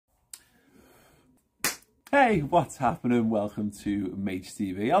Hey, what's happening? Welcome to Mates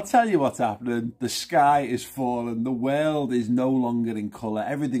TV. I'll tell you what's happening. The sky is falling. The world is no longer in colour.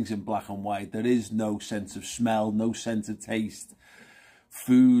 Everything's in black and white. There is no sense of smell, no sense of taste.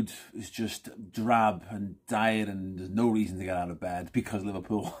 Food is just drab and diet, and there's no reason to get out of bed because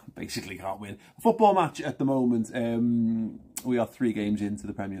Liverpool basically can't win. A football match at the moment. We are 3 games into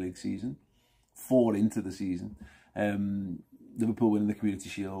the Premier League season, 4 into the season. Liverpool winning the Community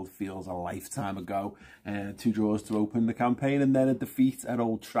Shield feels a lifetime ago. 2 draws to open the campaign, and then a defeat at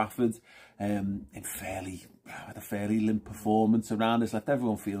Old Trafford in a fairly limp performance around us. Left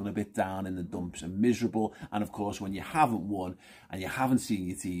everyone feeling a bit down in the dumps and miserable. And of course, when you haven't won and you haven't seen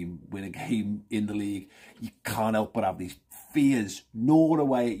your team win a game in the league, you can't help but have these fears gnawed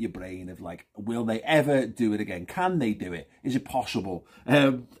away at your brain of like, will they ever do it again? Can they do it? Is it possible?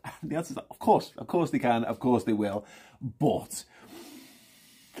 The answer is of course they can, of course they will. But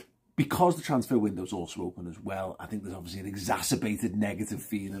because the transfer window is also open as well, I think there's obviously an exacerbated negative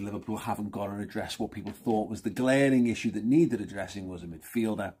feeling. Liverpool haven't got to address what people thought was the glaring issue that needed addressing, was a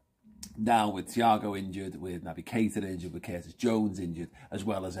midfielder. Now with Thiago injured, with Naby Keita injured, with Curtis Jones injured, as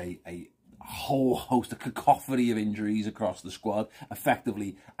well as a whole host, a cacophony of injuries across the squad,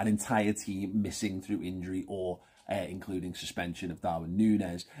 effectively an entire team missing through injury or including suspension of Darwin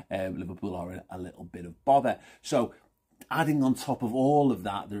Núñez, Liverpool are in a little bit of bother. So adding on top of all of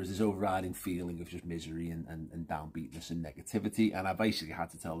that, there is this overriding feeling of just misery and downbeatness and negativity. And I basically had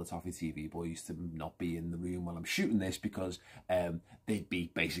to tell the Toffee TV boys to not be in the room while I'm shooting this, because they'd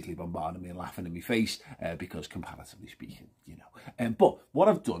be basically bombarding me and laughing in my face, because comparatively speaking, you know. But what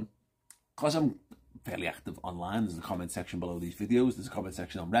I've done, because I'm fairly active online, there's a comment section below these videos, there's a comment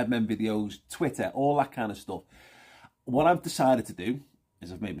section on Redmen videos, Twitter, all that kind of stuff. What I've decided to do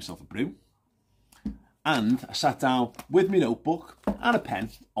is I've made myself a brew, and I sat down with my notebook and a pen,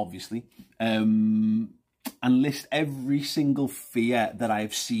 obviously, and list every single fear that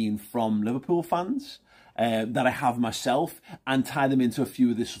I've seen from Liverpool fans, that I have myself, and tie them into a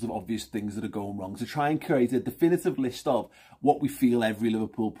few of the sort of obvious things that are going wrong, to try and create a definitive list of what we feel every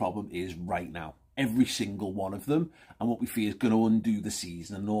Liverpool problem is right now. Every single one of them, and what we feel is going to undo the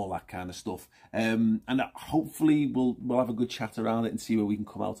season and all that kind of stuff. And hopefully we'll have a good chat around it and see where we can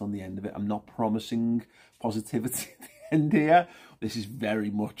come out on the end of it. I'm not promising positivity at the end here. This is very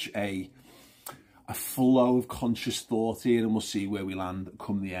much a flow of conscious thought here, and we'll see where we land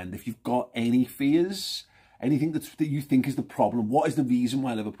come the end. If you've got any fears, anything that you think is the problem, what is the reason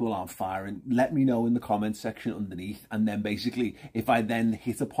why Liverpool aren't firing, let me know in the comments section underneath. And then basically, if I then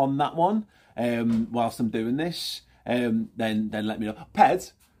hit upon that one whilst I'm doing this, then let me know.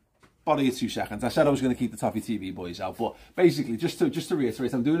 Ped, bother you 2 seconds. I said I was going to keep the Toffee TV boys out, but basically, just to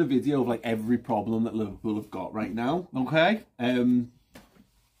reiterate, I'm doing a video of like every problem that Liverpool have got right now. Okay.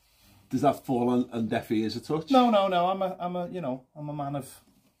 Does that fall on deaf ears a touch? No. I'm a man of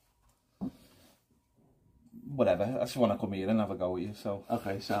whatever. I just want to come here and have a go at you. So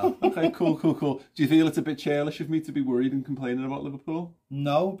okay, cool. Do you feel it's a bit churlish of me to be worried and complaining about Liverpool?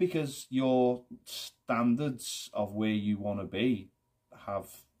 No, because your standards of where you want to be have,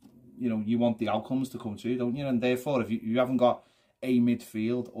 you want the outcomes to come true, don't you? And therefore, if you haven't got a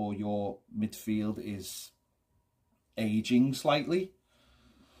midfield, or your midfield is aging slightly,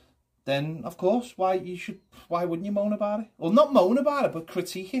 then of course, why wouldn't you moan about it? Well, not moan about it, but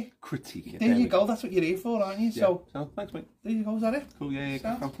critique it. Critique it. There you go. That's what you're here for, aren't you? Yeah. So thanks, mate. There you go. Is that it? Cool. Yeah.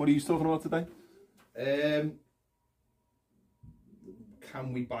 So, what are you talking about today?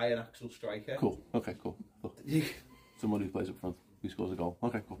 Can we buy an actual striker? Cool. Okay. Cool. Someone who plays up front, who scores a goal.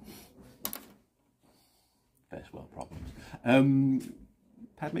 Okay. Cool. First world problems.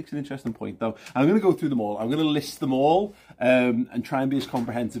 Pat makes an interesting point, though. I'm going to go through them all. I'm going to list them all and try and be as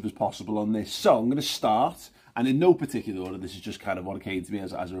comprehensive as possible on this. So I'm going to start, and in no particular order, this is just kind of what came to me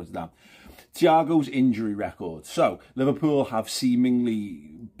as I wrote it down. Thiago's injury record. So Liverpool have seemingly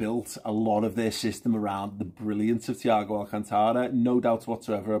built a lot of their system around the brilliance of Thiago Alcantara. No doubt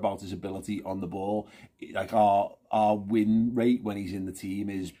whatsoever about his ability on the ball. Like our win rate when he's in the team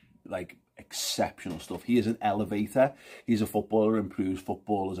is like exceptional stuff. He is an elevator. He's a footballer, improves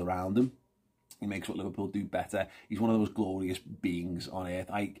footballers around him. He makes what Liverpool do better. He's one of those glorious beings on earth.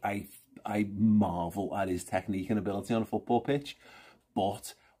 I marvel at his technique and ability on a football pitch.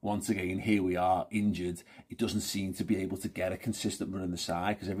 But once again, here we are, injured. He doesn't seem to be able to get a consistent run in the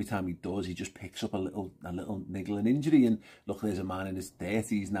side, because every time he does, he just picks up a little niggling injury. And look, there's a man in his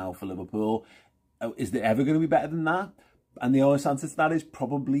 30s now for Liverpool. Is there ever going to be better than that? And the honest answer to that is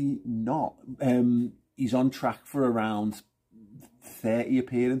probably not. He's on track for around 30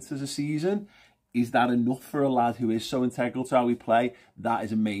 appearances a season. Is that enough for a lad who is so integral to how we play? That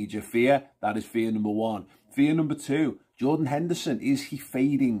is a major fear. That is fear number one. Fear number two, Jordan Henderson, is he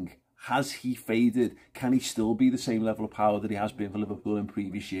fading? Has he faded? Can he still be the same level of power that he has been for Liverpool in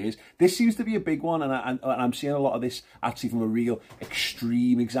previous years? This seems to be a big one, and I'm seeing a lot of this actually from a real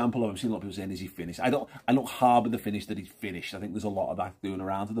extreme example. I've seen a lot of people saying, is he finished? I don't harbour the finish that he's finished. I think there's a lot of that going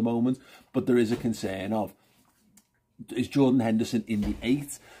around at the moment, but there is a concern of, is Jordan Henderson in the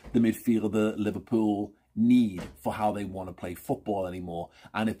 8 the midfielder Liverpool need for how they want to play football anymore?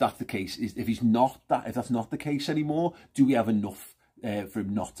 And if that's the case, if that's not the case anymore, do we have enough for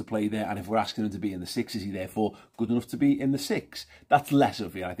him not to play there? And if we're asking him to be in the 6, is he therefore good enough to be in the 6? That's less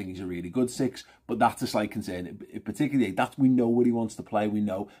of it. I think he's a really good 6, but that's a slight concern. Particularly, that we know where he wants to play. We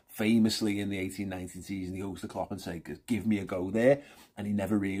know famously in the 18-19 season, he goes to Klopp and says, give me a go there. And he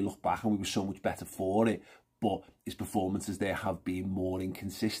never really looked back, and we were so much better for it. But his performances there have been more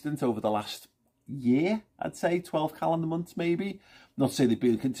inconsistent over the last year, I'd say 12 calendar months maybe. Not to say they've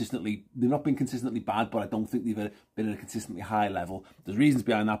not been consistently bad, but I don't think they've been at a consistently high level. There's reasons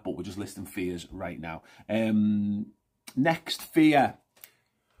behind that, but we're just listing fears right now. Next fear.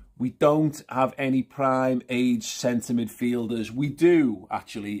 We don't have any prime age centre midfielders. We do,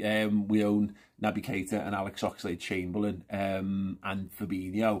 actually. We own Naby Keita and Alex Oxlade-Chamberlain and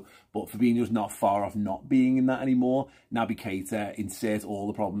Fabinho. But Fabinho's not far off not being in that anymore. Naby Keita, insert all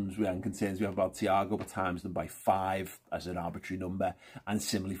the problems and concerns we have about Thiago, but times them by 5 as an arbitrary number. And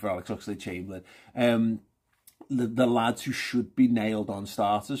similarly for Alex Oxlade-Chamberlain. The lads who should be nailed on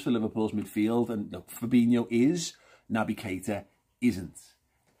starters for Liverpool's midfield, and look, Fabinho is, Naby Keita isn't.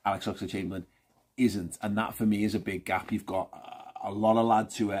 Alex Oxlade-Chamberlain isn't, and that for me is a big gap. You've got a lot of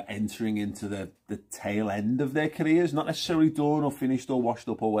lads who are entering into the tail end of their careers, not necessarily done or finished or washed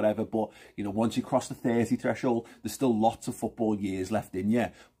up or whatever, but you know, once you cross the 30 threshold, there's still lots of football years left in you.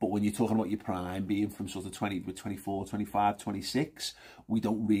 But when you're talking about your prime being from sort of 24, 25, 26, we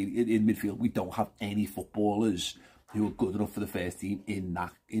don't really, in midfield, we don't have any footballers who are good enough for the first team in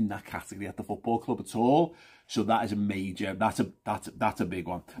that category at the football club at all. So that is a major, that's a big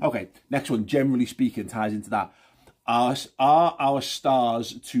one. Okay, next one, generally speaking, ties into that. Are our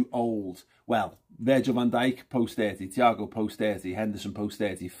stars too old? Well, Virgil van Dijk, post 30, Thiago, post 30, Henderson, post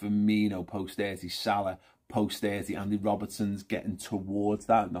 30, Firmino, post 30, Salah, post 30, Andy Robertson's getting towards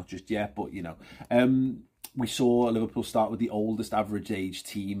that, not just yet, but you know. We saw Liverpool start with the oldest average age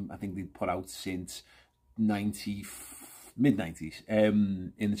team, I think they put out since mid-90s,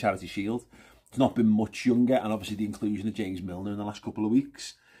 in the Charity Shield. It's not been much younger, and obviously the inclusion of James Milner in the last couple of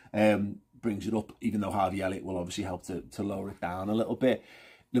weeks brings it up, even though Harvey Elliott will obviously help to lower it down a little bit.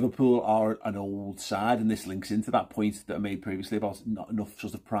 Liverpool are an old side, and this links into that point that I made previously about not enough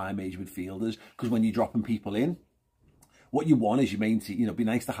sort of prime age midfielders, because when you're dropping people in, what you want is your main team, you know, it'd be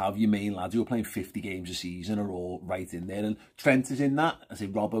nice to have your main lads who are playing 50 games a season are all right in there, and Trent is in that. I say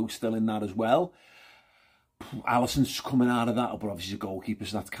Robbo's still in that as well. Alisson's coming out of that, but obviously he's a goalkeeper,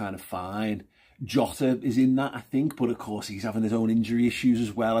 so that's kind of fine. Jota is in that, I think, but of course he's having his own injury issues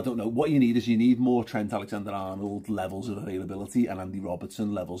as well. I don't know. What you need more Trent Alexander-Arnold levels of availability and Andy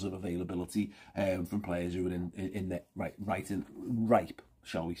Robertson levels of availability from players who are in the ripe,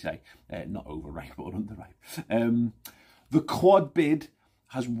 shall we say. Not overripe, but underripe. The quad bid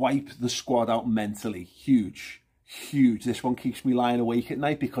has wiped the squad out mentally. Huge. This one keeps me lying awake at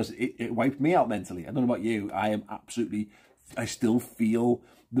night because it wiped me out mentally. I don't know about you. I still feel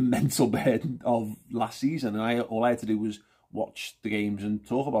the mental burden of last season, and all I had to do was watch the games and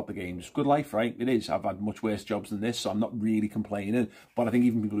talk about the games. Good life, right? It is. I've had much worse jobs than this, so I'm not really complaining. But I think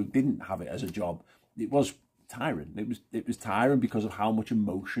even people who didn't have it as a job, it was tiring. It was tiring because of how much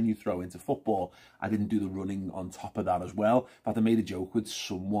emotion you throw into football. I didn't do the running on top of that as well. In fact, I made a joke with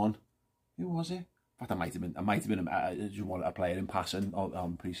someone. Who was it? In fact, I might have been a player in passing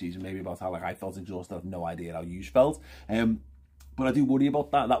on pre-season, maybe about how I felt exhausted. I have no idea how you felt. But I do worry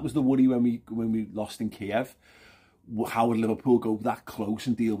about that. That was the worry when we lost in Kiev. How would Liverpool go that close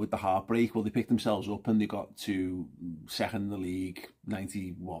and deal with the heartbreak? Well, they picked themselves up and they got to second in the league,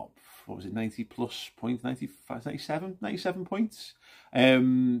 90 plus points, 97 points.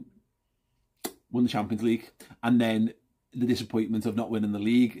 Won the Champions League, and then the disappointment of not winning the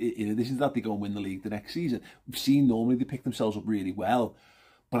league. In addition to that, they go and win the league the next season. We've seen normally they pick themselves up really well.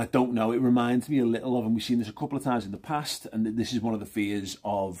 But I don't know, it reminds me a little of, and we've seen this a couple of times in the past, and this is one of the fears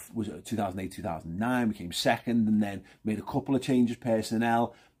of, was it 2008, 2009, we came second, and then made a couple of changes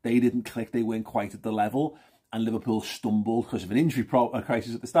personnel. They didn't click, they weren't quite at the level. and Liverpool stumbled because of an injury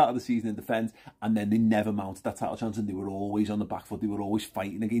crisis at the start of the season in defence, and then they never mounted that title chance, and they were always on the back foot. They were always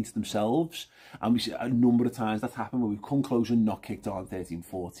fighting against themselves, and we see a number of times that's happened where we've come close and not kicked on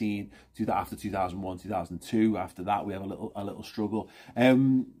 13-14, after 2001, 2002. After that, we have a little struggle.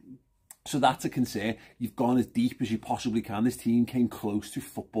 So that's a concern. You've gone as deep as you possibly can. This team came close to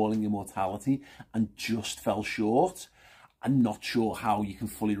footballing immortality and just fell short. I'm not sure how you can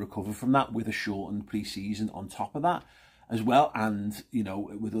fully recover from that with a shortened pre-season on top of that as well. And, you know,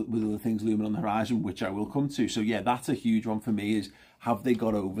 with other things looming on the horizon, which I will come to. So, yeah, that's a huge one for me is, have they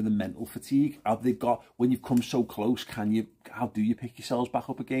got over the mental fatigue? Have they got, when you've come so close, how do you pick yourselves back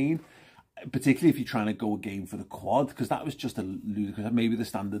up again? Particularly if you're trying to go a game for the quad, because that was just a ludicrous. Maybe the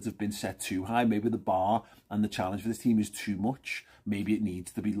standards have been set too high. Maybe the bar and the challenge for this team is too much. Maybe it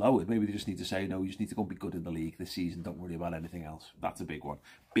needs to be lowered. Maybe they just need to say, no, you just need to go and be good in the league this season. Don't worry about anything else. That's a big one.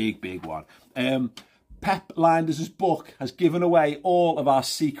 Big one. Pep Linders' book has given away all of our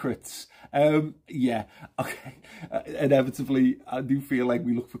secrets. Yeah, okay. Inevitably, I do feel like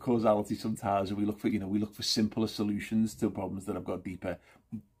we look for causality sometimes, and we look for simpler solutions to problems that have got deeper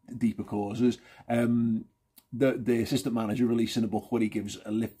causes. The assistant manager releasing a book where he gives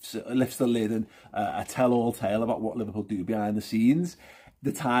lifts the lid and a tell-all tale about what Liverpool do behind the scenes.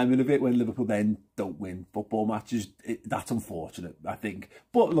 The timing of it when Liverpool then don't win football matches, that's unfortunate, I think.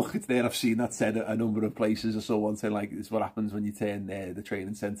 But look, it's there. I've seen that said at a number of places. I saw one saying, like, it's what happens when you turn the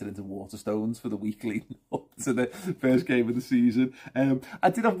training centre into Waterstones for the week leading up to the first game of the season.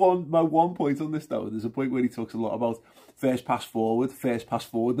 I did have my one point on this, though. There's a point where he talks a lot about first pass forward.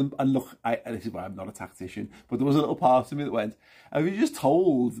 And look, this is why I'm not a tactician, but there was a little part of me that went, have you just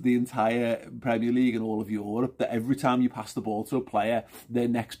told the entire Premier League and all of Europe that every time you pass the ball to a player, their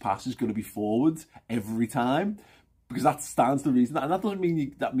next pass is going to be forwards every time? Because that stands to reason. And that doesn't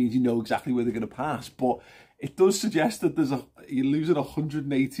mean that means you know exactly where they're going to pass, but it does suggest that you're losing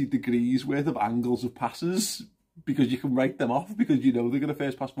 180 degrees worth of angles of passes because you can write them off because you know they're going to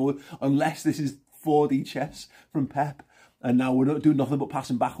first pass forward, unless this is 4D chess from Pep. And now we're not doing nothing but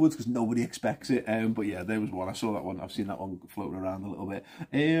passing backwards because nobody expects it. But yeah, there was one. I saw that one. I've seen that one floating around a little bit.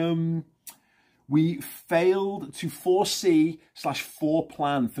 We failed to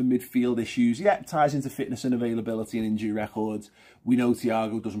foresee/foreplan for midfield issues. Yeah, it ties into fitness and availability and injury records. We know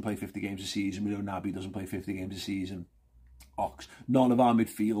Thiago doesn't play 50 games a season. We know Naby doesn't play 50 games a season. Ox. None of our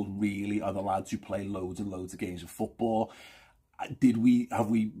midfield really are the lads who play loads and loads of games of football. Have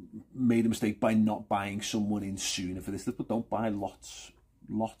we made a mistake by not buying someone in sooner for this? But don't buy lots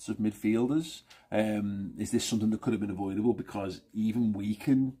of midfielders. Is this something that could have been avoidable? Because even we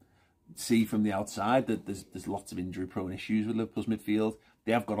can see from the outside that there's lots of injury-prone issues with Liverpool's midfield.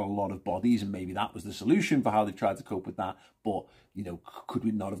 They have got a lot of bodies, and maybe that was the solution for how they tried to cope with that. But, you know, could we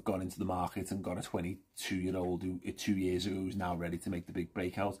not have gone into the market and got a 22-year-old who 2 years ago who's now ready to make the big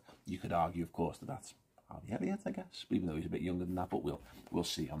breakout? You could argue, of course, that that's Harvey Elliott, I guess, even though he's a bit younger than that, but we'll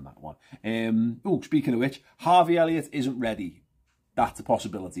see on that one. Speaking of which, Harvey Elliott isn't ready. That's a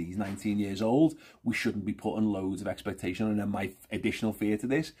possibility. He's 19 years old. We shouldn't be putting loads of expectation on him. And my additional fear to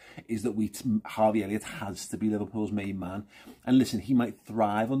this is that Harvey Elliott has to be Liverpool's main man. And listen, he might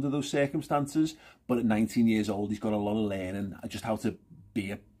thrive under those circumstances, but at 19 years old, he's got a lot of learning just how to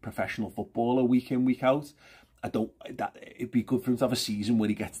be a professional footballer week in, week out. It'd be good for him to have a season where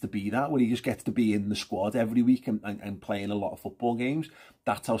he gets to be that, where he just gets to be in the squad every week and playing a lot of football games.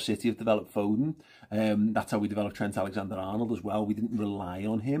 That's how City have developed Foden. That's how we developed Trent Alexander-Arnold as well. We didn't rely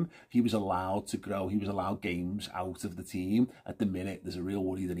on him. He was allowed to grow. He was allowed games out of the team. At the minute, there's a real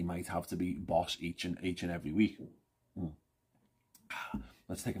worry that he might have to be boss each and every week.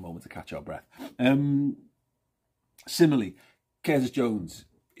 Let's take a moment to catch our breath. Similarly, Curtis Jones,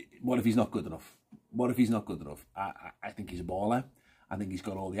 what if he's not good enough? What if he's not good enough? I think he's a baller. I think he's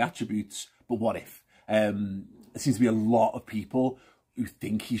got all the attributes. But what if? There seems to be a lot of people who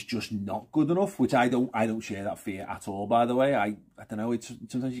think he's just not good enough, which I don't share that fear at all, by the way. I don't know.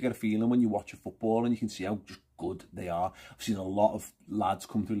 Sometimes you get a feeling when you watch a football and you can see how just good they are. I've seen a lot of lads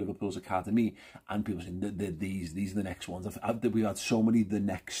come through Liverpool's academy and people saying these are the next ones. We've had so many the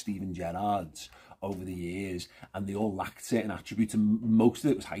next Steven Gerrards over the years, and they all lacked certain attributes, and most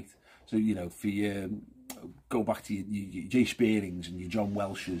of it was height. So, you know, for you, go back to your Jay Spearings and your John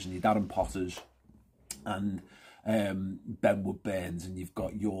Welshers and your Darren Potters and Ben Woodburns, and you've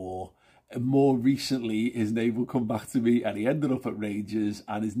got your... More recently, his name will come back to me, and he ended up at Rangers,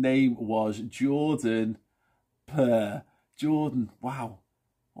 and his name was Jordan Per. Jordan, wow.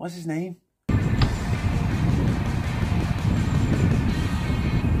 What's his name?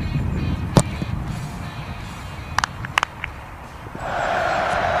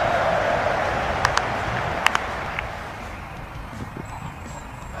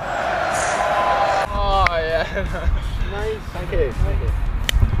 Nice, thank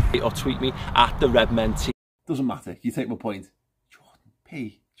you. Or tweet me at the Redmen T. Doesn't matter. You take my point.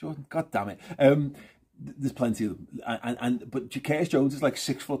 Jordan, God damn it. There's plenty of them, but Curtis Jones is like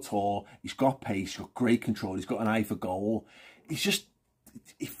 6 foot tall. He's got pace, he's got great control, he's got an eye for goal.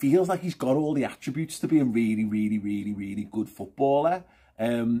 It feels like he's got all the attributes to be a really good footballer.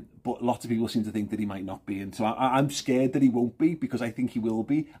 But lots of people seem to think that he might not be, and so I'm scared that he won't be, because I think he will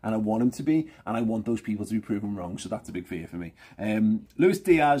be, and I want him to be, and I want those people to be proven wrong. So that's a big fear for me. Luis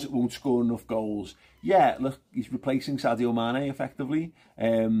Diaz won't score enough goals. Yeah, look, he's replacing Sadio Mane effectively,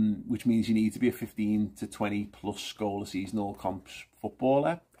 which means you need to be a 15 to 20 plus goal a season all comps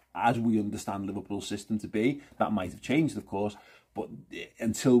footballer, as we understand Liverpool's system to be. That might have changed, of course, but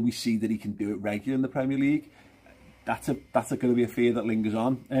until we see that he can do it regular in the Premier League, that's going to be a fear that lingers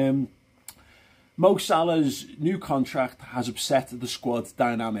on. Mo Salah's new contract has upset the squad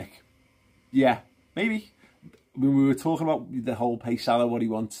dynamic. Yeah, maybe. When we were talking about the whole pay Salah what he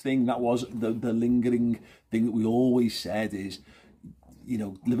wants thing, that was the lingering thing that we always said is, you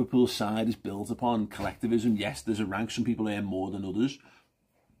know, Liverpool's side is built upon collectivism. Yes, there's a rank, some people earn more than others,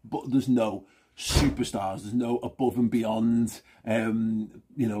 but there's no superstars, there's no above and beyond,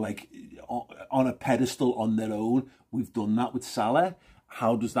 you know, like on a pedestal on their own. We've done that with Salah.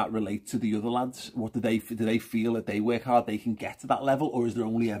 How does that relate to the other lads? What do they feel that they work hard, they can get to that level, or is there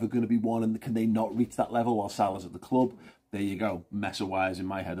only ever going to be one, and can they not reach that level while Salah's at the club? There you go, mess of wires in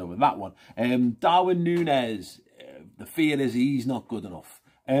my head over that one. Darwin Núñez, the fear is he's not good enough.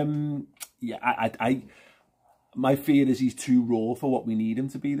 Yeah, my fear is he's too raw for what we need him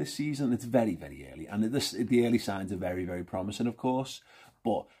to be this season. It's very early, and the early signs are very promising, of course.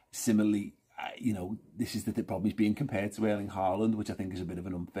 But similarly, you know, this is the problem. He's being compared to Erling Haaland, which I think is a bit of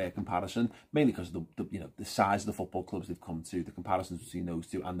an unfair comparison, mainly because of the size of the football clubs they've come to, the comparisons between those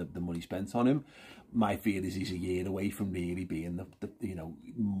two, and the money spent on him. My fear is he's a year away from really being you know,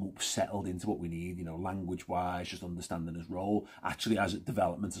 settled into what we need, you know, language wise, just understanding his role, actually as a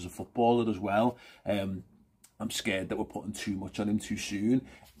development as a footballer as well. I'm scared that we're putting too much on him too soon.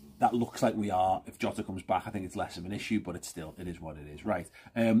 That looks like we are. If Jota comes back, I think it's less of an issue, but it is what it is, right?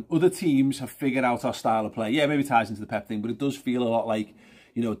 Other teams have figured out our style of play. Yeah, maybe it ties into the Pep thing, but it does feel a lot like,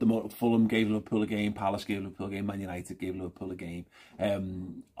 you know, at the moment, Fulham gave Liverpool a game, Palace gave Liverpool a game, Man United gave Liverpool a game.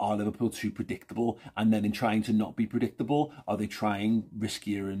 Are Liverpool too predictable? And then in trying to not be predictable, are they trying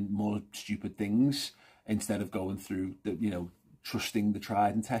riskier and more stupid things instead of going through the, you know, trusting the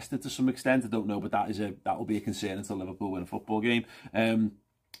tried and tested to some extent? I don't know, but that will be a concern until Liverpool win a football game.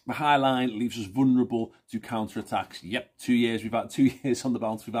 The high line leaves us vulnerable to counter-attacks. Yep, 2 years. We've had 2 years on the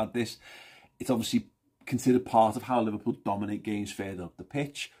bounce. We've had this. It's obviously considered part of how Liverpool dominate games further up the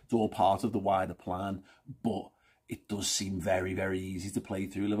pitch. It's all part of the wider plan, but it does seem very easy to play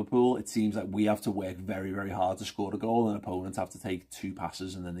through Liverpool. It seems like we have to work very hard to score a goal, and opponents have to take 2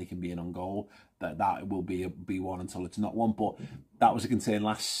 passes and then they can be in on goal. That will be one until it's not one. But that was a concern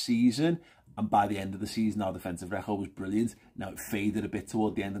last season. And by the end of the season, our defensive record was brilliant. Now, it faded a bit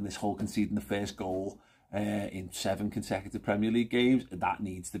toward the end, and this whole conceding the first goal in 7 consecutive Premier League games, that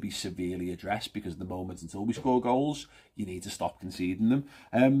needs to be severely addressed, because at the moment, until we score goals, you need to stop conceding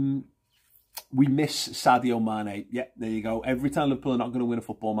them. We miss Sadio Mane. Yeah, there you go. Every time Liverpool are not going to win a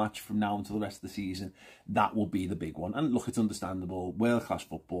football match from now until the rest of the season, that will be the big one. And look, it's understandable. World-class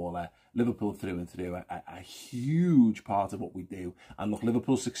footballer. Liverpool through and through. A huge part of what we do. And look,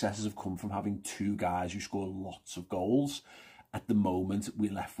 Liverpool's successes have come from having 2 guys who score lots of goals. At the moment,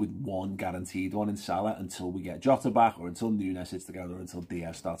 we're left with 1 guaranteed one in Salah until we get Jota back, or until Núñez sits together, or until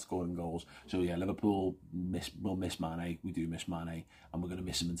Diaz starts scoring goals. So yeah, Liverpool will miss Mane. We do miss Mane, and we're going to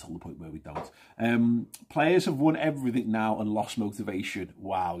miss him until the point where we don't. Players have won everything now and lost motivation.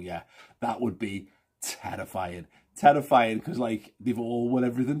 Wow, yeah, that would be terrifying. Terrifying, because like they've all won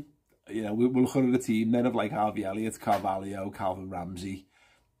everything. You know, we're looking at a team then of like Harvey Elliott, Carvalho, Calvin Ramsey,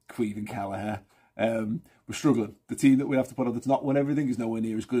 Queven Kelleher. We're struggling. The team that we have to put on that's not won everything is nowhere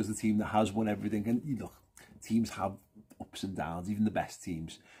near as good as the team that has won everything. And you look, teams have ups and downs. Even the best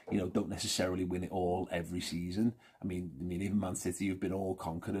teams, you know, don't necessarily win it all every season. I mean, even Man City have been all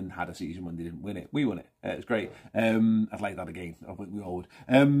conquered and had a season when they didn't win it. We won it. It was great. I'd like that again. I think we all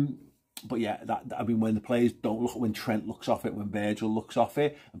would. But yeah, I mean, when the players don't look, when Trent looks off it, when Virgil looks off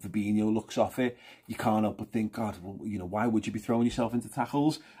it, and Fabinho looks off it, you can't help but think, God, well, you know, why would you be throwing yourself into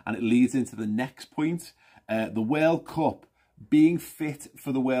tackles? And it leads into the next point. The World Cup. Being fit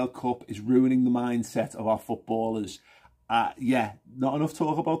for the World Cup is ruining the mindset of our footballers. Yeah, not enough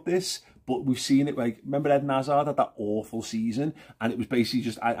talk about this, But we've seen it, like, remember Eden Hazard had that awful season, and it was basically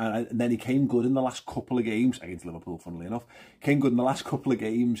just, and then he came good in the last couple of games, against Liverpool, funnily enough, came good in the last couple of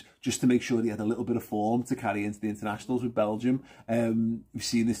games, just to make sure he had a little bit of form to carry into the internationals with Belgium. We've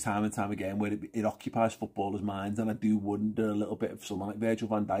seen this time and time again, where it occupies footballers' minds, and I do wonder a little bit of someone like Virgil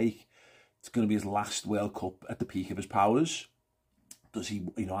van Dijk. It's going to be his last World Cup at the peak of his powers. Does he,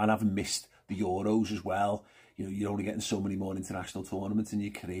 you know, and having missed the Euros as well, you know, you're only getting so many more international tournaments in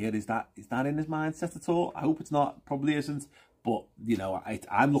your career. Is that in his mindset at all? I hope it's not. Probably isn't. But, you know,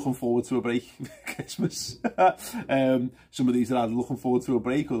 I'm looking forward to a break for Christmas. Some of these are either looking forward to a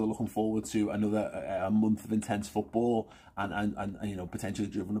break, or they're looking forward to another a month of intense football and you know, potentially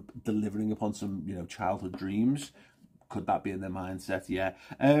delivering upon some, you know, childhood dreams. Could that be in their mindset? Yeah.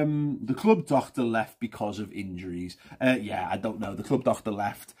 The club doctor left because of injuries. Yeah, I don't know. The club doctor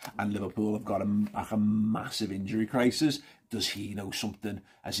left, and Liverpool have got a massive injury crisis. Does he know something?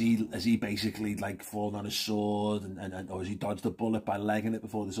 Has he basically like fallen on his sword, and or has he dodged a bullet by legging it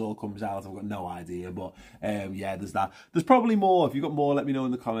before this all comes out? I've got no idea. But yeah, there's that. There's probably more. If you've got more, let me know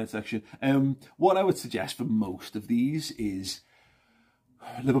in the comment section. What I would suggest for most of these is,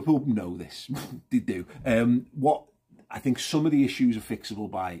 Liverpool know this. They do. I think some of the issues are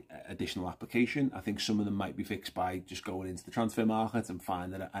fixable by additional application. I think some of them might be fixed by just going into the transfer market and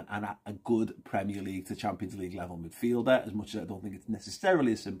finding a good Premier League to Champions League level midfielder, as much as I don't think it's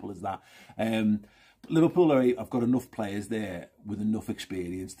necessarily as simple as that. But Liverpool have got enough players there with enough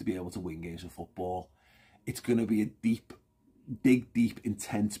experience to be able to win games of football. It's going to be a deep,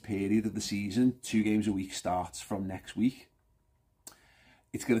 intense period of the season. 2 games a week starts from next week.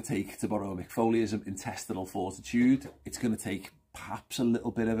 It's going to take, to borrow Mick Foleyism, intestinal fortitude. It's going to take perhaps a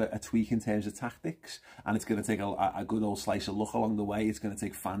little bit of a tweak in terms of tactics, and it's going to take a good old slice of luck along the way. It's going to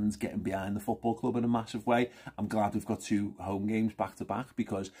take fans getting behind the football club in a massive way. I'm glad we've got 2 home games back to back,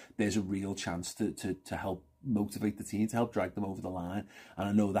 because there's a real chance to help motivate the team, to help drag them over the line. And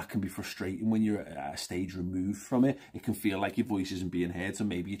I know that can be frustrating when you're at a stage removed from it. It can feel like your voice isn't being heard, so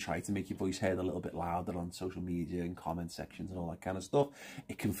maybe you try to make your voice heard a little bit louder on social media and comment sections and all that kind of stuff.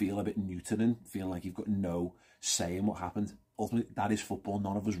 It can feel a bit neutering, feeling like you've got no say in what happens. Ultimately, that is football.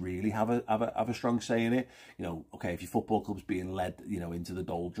 None of us really have a strong say in it. You know, okay, if your football club's being led, you know, into the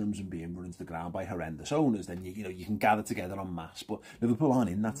doldrums and being run into the ground by horrendous owners, then you know, you can gather together en masse. But Liverpool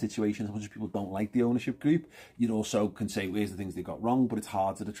aren't in that situation. As much as people don't like the ownership group, you also can say, where's the things they got wrong? But it's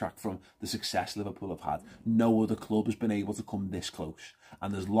hard to detract from the success Liverpool have had. No other club has been able to come this close,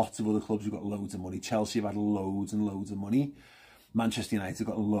 and there's lots of other clubs who've got loads of money. Chelsea have had loads and loads of money. Manchester United have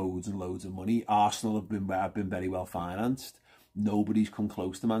got loads and loads of money. Arsenal have been very well financed. Nobody's come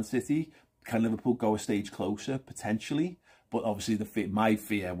close to Man City. Can Liverpool go a stage closer? Potentially. But obviously, my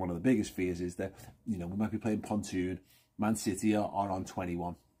fear, one of the biggest fears, is that, you know, we might be playing pontoon. Man City are on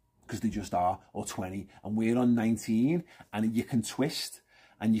 21, because they just are, or 20, and we're on 19. And you can twist,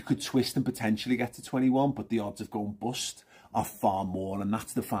 and you could twist and potentially get to 21, but the odds of going bust are far more, and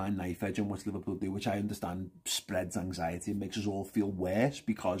that's the fine knife edge on what Liverpool do, which I understand spreads anxiety and makes us all feel worse,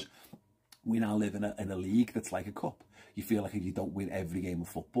 because we now live in a league that's like a cup. You feel like if you don't win every game of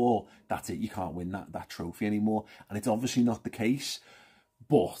football, that's it, you can't win that trophy anymore. And it's obviously not the case,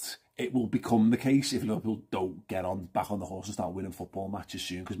 but it will become the case if Liverpool don't get back on the horse and start winning football matches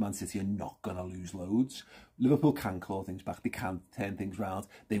soon, because Man City are not going to lose loads. Liverpool can claw things back, they can turn things round.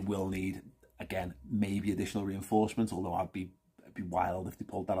 They will need, again, maybe additional reinforcements, although it'd be wild if they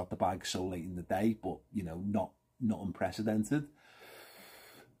pulled that out the bag so late in the day, but, you know, not unprecedented.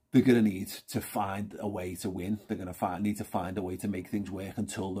 They're going to need to find a way to win. They're going to need to find a way to make things work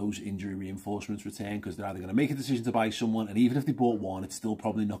until those injury reinforcements return, because they're either going to make a decision to buy someone, and even if they bought one, it's still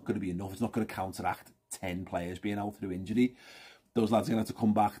probably not going to be enough. It's not going to counteract 10 players being out through injury. Those lads are going to have to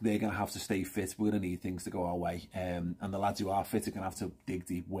come back. They're going to have to stay fit. We're going to need things to go our way. And the lads who are fit are going to have to dig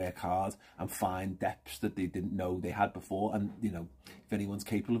deep, work hard, and find depths that they didn't know they had before. And, you know, if anyone's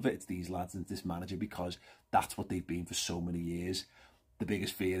capable of it, it's these lads and this manager, because that's what they've been for so many years. The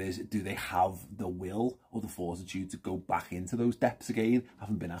biggest fear is, do they have the will or the fortitude to go back into those depths again? I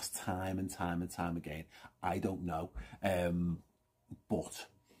haven't been asked time and time and time again. I don't know. But,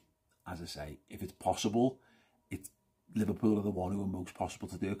 as I say, if it's possible, Liverpool are the one who are most possible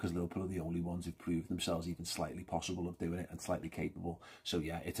to do it, because Liverpool are the only ones who've proved themselves even slightly possible of doing it and slightly capable. So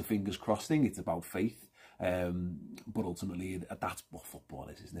yeah, it's a fingers crossed thing. It's about faith. But ultimately, that's what football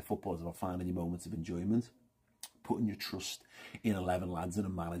is, isn't it? Football is about finding your moments of enjoyment, putting your trust in 11 lads and a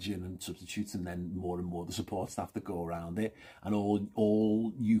manager and substitutes, and then more and more the support staff that go around it. And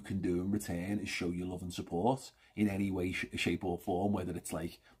all you can do in return is show your love and support. in any way, shape or form, whether it's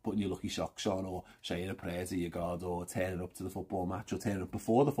like putting your lucky socks on or saying a prayer to your God or turning up to the football match or turning up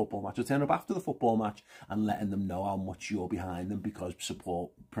before the football match or turning up after the football match and letting them know how much you're behind them, because support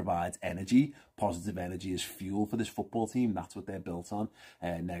provides energy. Positive energy is fuel for this football team. That's what they're built on.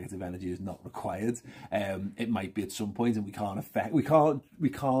 Negative energy is not required. It might be at some point, and we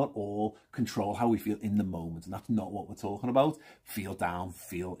can't all control how we feel in the moment, and that's not what we're talking about. Feel down,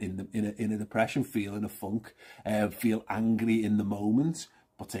 feel in a depression, feel in a funk, feel angry in the moment,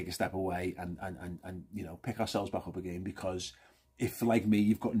 but take a step away and you know, pick ourselves back up again, because if, like me,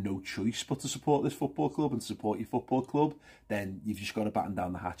 you've got no choice but to support this football club and support your football club, then you've just got to batten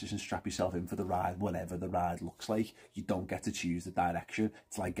down the hatches and strap yourself in for the ride, whatever the ride looks like. You don't get to choose the direction.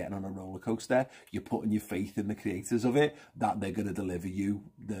 It's like getting on a roller coaster. You're putting your faith in the creators of it, that they're going to deliver you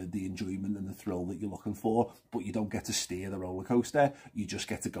the enjoyment and the thrill that you're looking for, but you don't get to steer the roller coaster. You just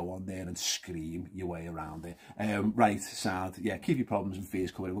get to go on there and scream your way around it. Right, sound. Yeah, keep your problems and fears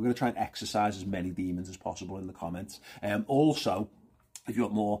coming. We're going to try and exercise as many demons as possible in the comments. Also, if you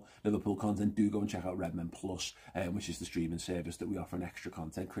want more Liverpool content, do go and check out Redmen Plus, which is the streaming service that we offer an extra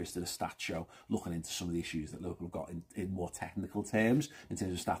content. Chris did a stat show looking into some of the issues that Liverpool have got in more technical terms, in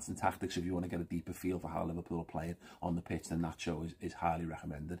terms of stats and tactics. If you want to get a deeper feel for how Liverpool are playing on the pitch, then that show is highly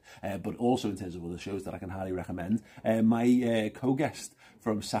recommended. But also in terms of other shows that I can highly recommend, my co-guest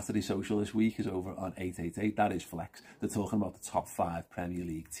from Saturday Social this week is over on 888. That is Flex. They're talking about the top 5 Premier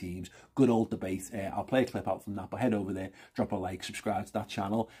League teams. Good old debate. I'll play a clip out from that, but head over there, drop a like, subscribe to that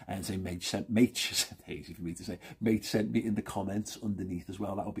channel, and say mate sent easy for me to say, mate sent me in the comments underneath as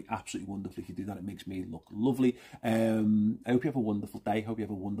well. That would be absolutely wonderful if you do that. It makes me look lovely. I hope you have a wonderful day. Hope you have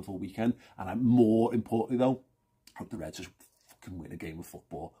a wonderful weekend, and more importantly though, hope the Reds just fucking win a game of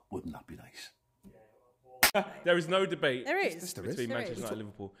football. Wouldn't that be nice? There is no debate There between Manchester is. United and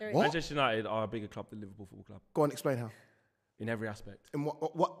Liverpool. What? Manchester United are a bigger club than Liverpool Football Club Go on, explain how. in every aspect. In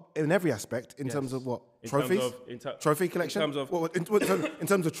what in every aspect, in terms of what? In Trophies? terms of- Trophy collection? in terms of- in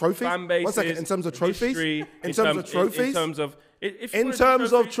terms of trophies? Fan bases, 1 second, in terms of trophies? history, in terms of trophies? in terms of if you In wanna do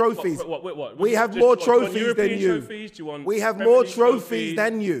terms of trophies, what? we have Just more what, do you want trophies European than you. trophies? Do you want We have Premier more League trophies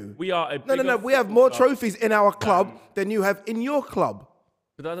than you. We are a No. bigger We have more football club. trophies in our club than you have in your club.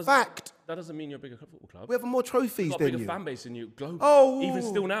 But that doesn't, Fact. That doesn't mean you're a bigger football club. We have more trophies We've got a than bigger you. fan base than you globally. Oh, even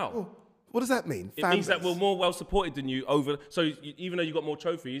still now. oh. What does that mean? It means that we're more well supported than you over. So even though you got more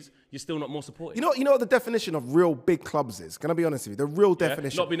trophies, you're still not more supported. You know what the definition of real big clubs is? Can I be honest with you? The real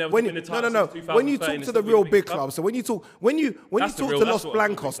definition. Not being able to when win you, the title since When you 2013 talk and to still the be a real big big club. clubs, so when you talk to Los that's what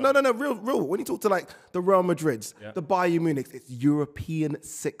Blancos, a big club. real. When you talk to like the Real Madrids, the Bayern Munich, it's European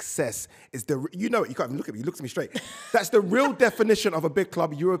success. Is the you know it, you can't even look at me. You look at me straight. That's the real definition of a big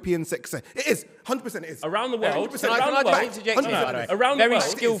club. European success. It is 100%. It is Around the world. 100%. Can I just interject on that, by the way? Around the Very world.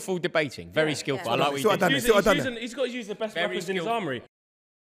 skillful debating. Very skillful. I like what See what you I've done did. there. See what I've done there. He's got to use the best Very weapons in his skillful. armory.